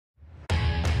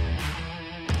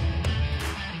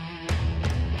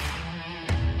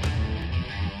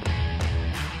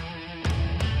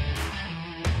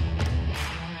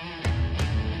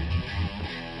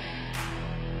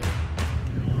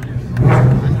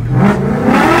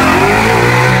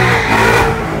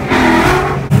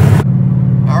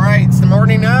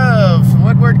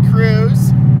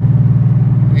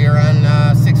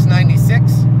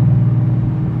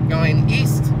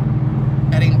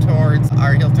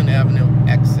Fulton Avenue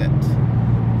exit.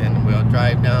 Then we'll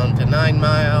drive down to 9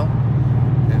 Mile,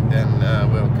 and then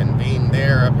we'll convene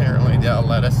there. Apparently they'll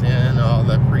let us in, all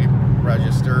the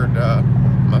pre-registered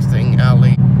Mustang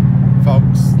Alley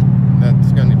folks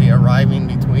that's going to be arriving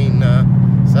between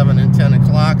 7 and 10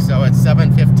 o'clock. So it's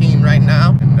 7:15 right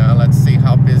now, and let's see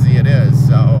how busy it is.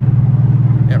 So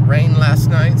it rained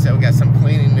last night, so we got some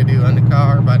cleaning to do on the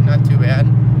car, but not too bad.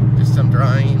 Just some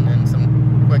drying and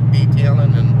some quick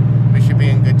detailing, and we should be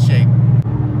in good shape.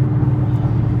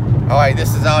 Alright,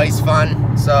 this is always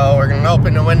fun. So we're going to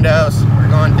open the windows. We're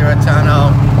going through a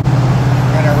tunnel.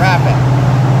 We're going to wrap it.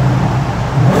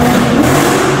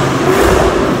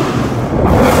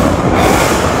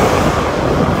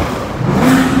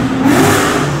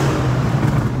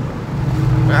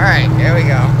 Alright, here we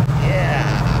go. Yeah.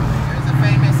 There's a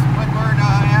famous Woodward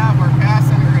Ave we're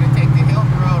passing. We're going to take the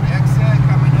Hilton Rd exit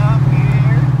coming up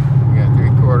here. We got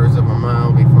 3/4 of a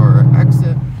mile before our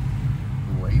exit.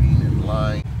 Waiting in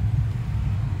line.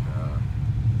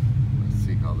 Let's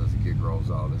see how this gig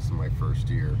rolls out. This is my first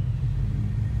year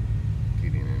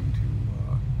getting into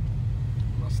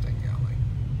Mustang Alley.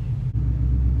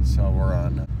 So we're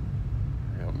on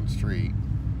Hilton Street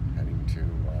heading to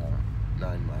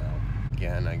 9 Mile.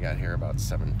 Again, I got here about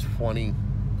 7:20.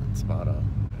 It's about a,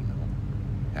 I don't know,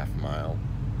 half mile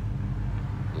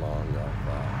long of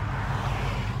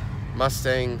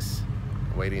Mustangs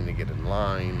waiting to get in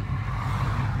line.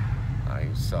 I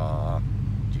saw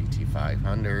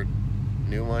GT500,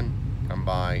 new one, come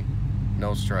by,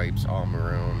 no stripes, all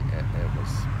maroon. It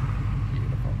was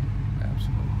beautiful,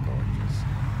 absolutely gorgeous.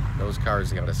 Those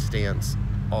cars got a stance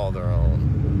all their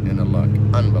own and a look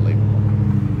unbelievable,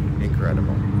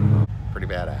 incredible. Pretty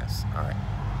badass. All right.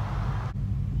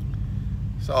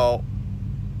 So,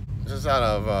 just out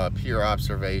of pure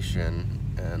observation,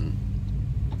 and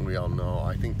we all know,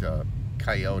 I think the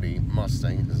Coyote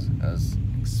Mustang has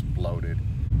exploded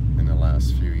in the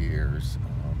last few years.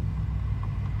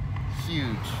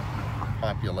 Huge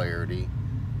popularity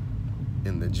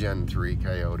in the Gen 3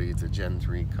 Coyotes, the Gen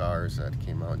 3 cars that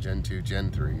came out, Gen 2, Gen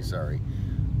 3, sorry.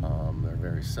 They're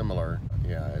very similar.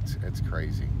 Yeah, it's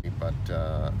crazy. But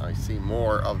I see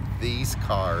more of these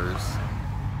cars,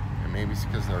 and maybe it's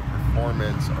because of their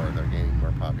performance or they're gaining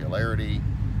more popularity.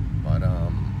 But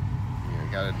you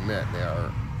gotta admit, they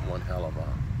are one hell of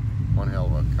a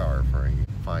car for a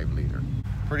 5-liter.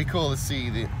 Pretty cool to see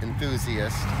the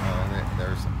enthusiast.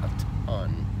 There's a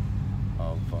ton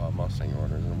of Mustang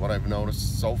orders, and what I've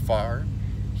noticed so far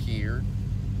here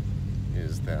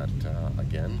is that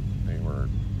again, they were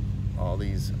all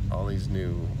these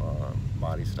new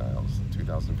body styles,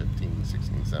 2015,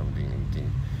 16, 17,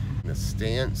 18. The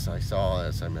stance I saw,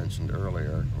 as I mentioned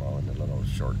earlier, well, in a little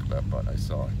short clip, but I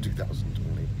saw a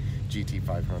 2020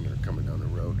 GT500 coming down the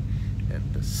road,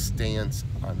 and the stance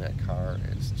on that car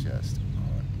is just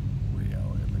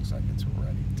unreal. It looks like it's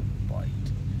ready to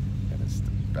bite, and it's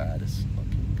the baddest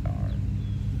looking car.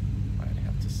 I'd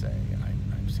have to say,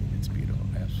 I've seen it's beautiful,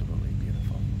 absolutely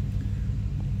beautiful.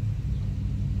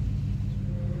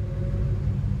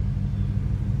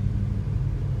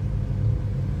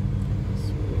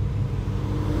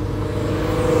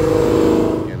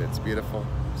 Again, it's beautiful.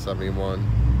 71,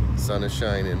 sun is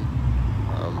shining.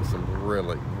 Some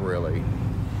really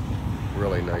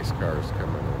nice cars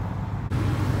coming in.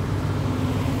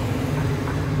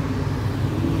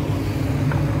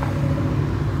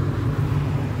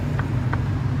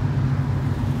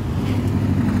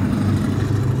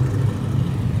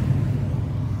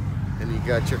 And you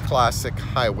got your classic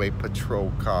highway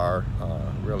patrol car,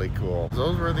 really cool.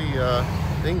 Those were the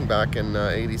thing back in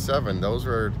 '87. Those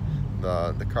were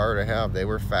the car to have. They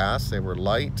were fast, they were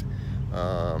light,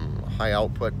 high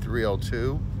output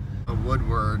 302. A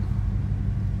Woodward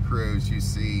Cruise, you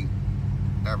see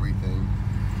everything.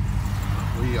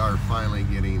 We are finally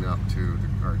getting up to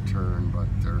our turn, but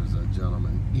there's a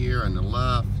gentleman here on the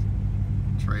left,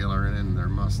 trailer in their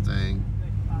Mustang.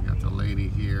 We got the lady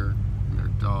here and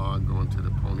their dog going to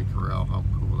the pony corral. How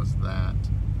cool is that?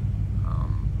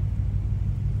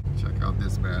 Check out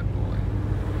this bad boy.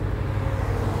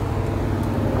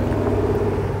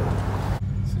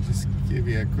 Just give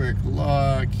you a quick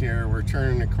look here. We're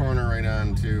turning the corner right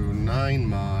onto 9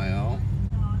 Mile.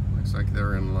 Looks like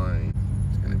they're in line.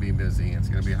 It's going to be busy. It's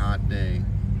going to be a hot day.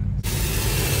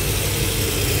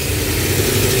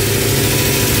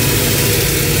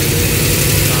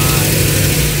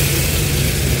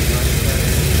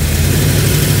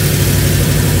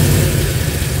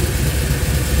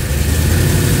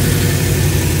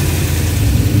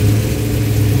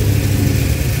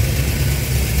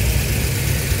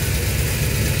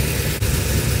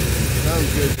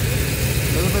 Good. A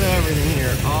little bit of everything here.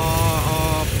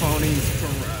 Ponies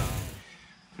Corral.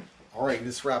 All right,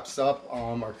 this wraps up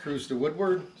our cruise to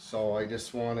Woodward. So I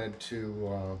just wanted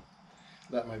to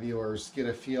let my viewers get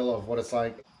a feel of what it's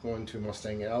like going to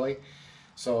Mustang Alley.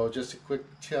 So just a quick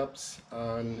tips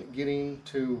on getting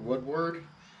to Woodward.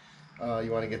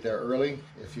 You want to get there early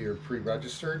if you're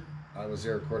pre-registered. I was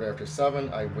there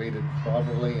 7:15. I waited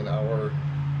probably an hour,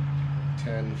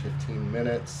 10-15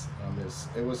 minutes.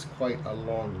 It was quite a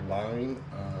long line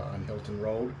on Hilton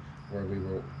Rd where we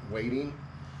were waiting.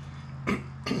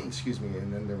 Excuse me.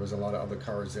 And then there was a lot of other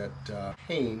cars at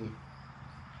Hain.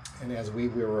 And as we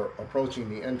were approaching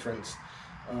the entrance,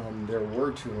 there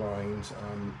were two lines,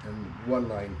 and one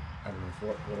line, I don't know, for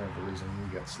whatever reason,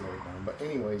 we got slowed down. But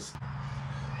anyways,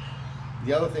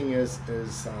 the other thing is the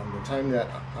time that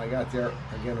I got there,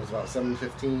 again, it was about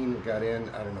 7:15. We got in,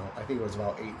 I don't know, I think it was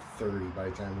about 8:30 by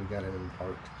the time we got in and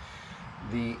parked.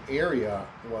 The area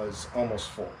was almost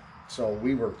full. So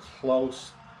we were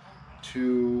close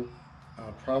to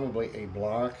probably a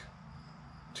block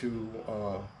to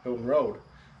Hilton Rd.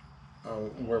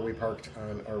 Where we parked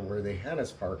on, or where they had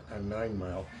us park on 9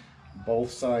 Mile.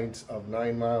 Both sides of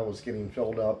 9 Mile was getting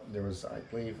filled up. There was, I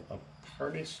believe, a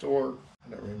party store, I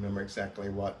don't remember exactly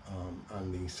what,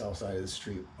 on the south side of the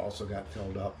street also got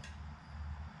filled up.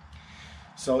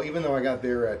 So even though I got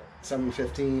there at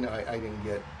 7:15, I didn't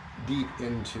get deep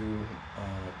into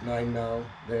 9 Mile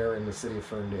there in the city of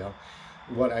Ferndale.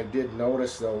 What I did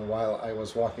notice, though, while I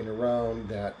was walking around,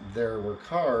 that there were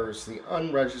cars, the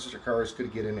unregistered cars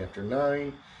could get in after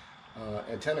 9.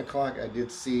 At 10 o'clock, I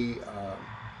did see a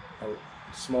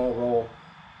small row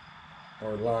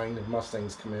or line of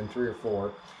Mustangs come in, 3 or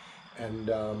 4, and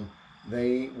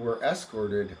they were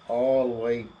escorted all the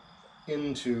way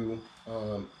into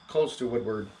close to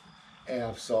Woodward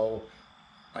Ave. So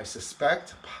I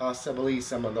suspect possibly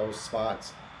some of those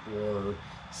spots were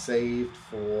saved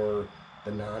for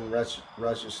the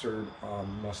non-registered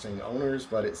Mustang owners,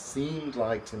 but it seemed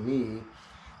like to me,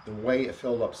 the way it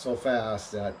filled up so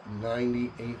fast, that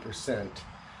 98%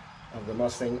 of the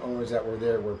Mustang owners that were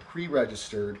there were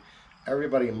pre-registered.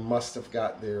 Everybody must have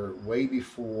got there way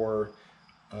before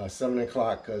 7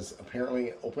 o'clock, because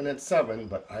apparently open at 7,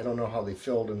 but I don't know how they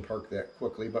filled and parked that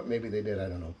quickly, but maybe they did, I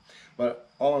don't know.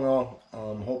 But all in all,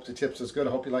 hope the tips is good.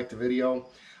 I hope you liked the video.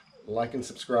 Like and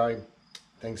subscribe.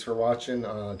 Thanks for watching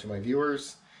to my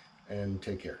viewers, and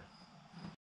take care.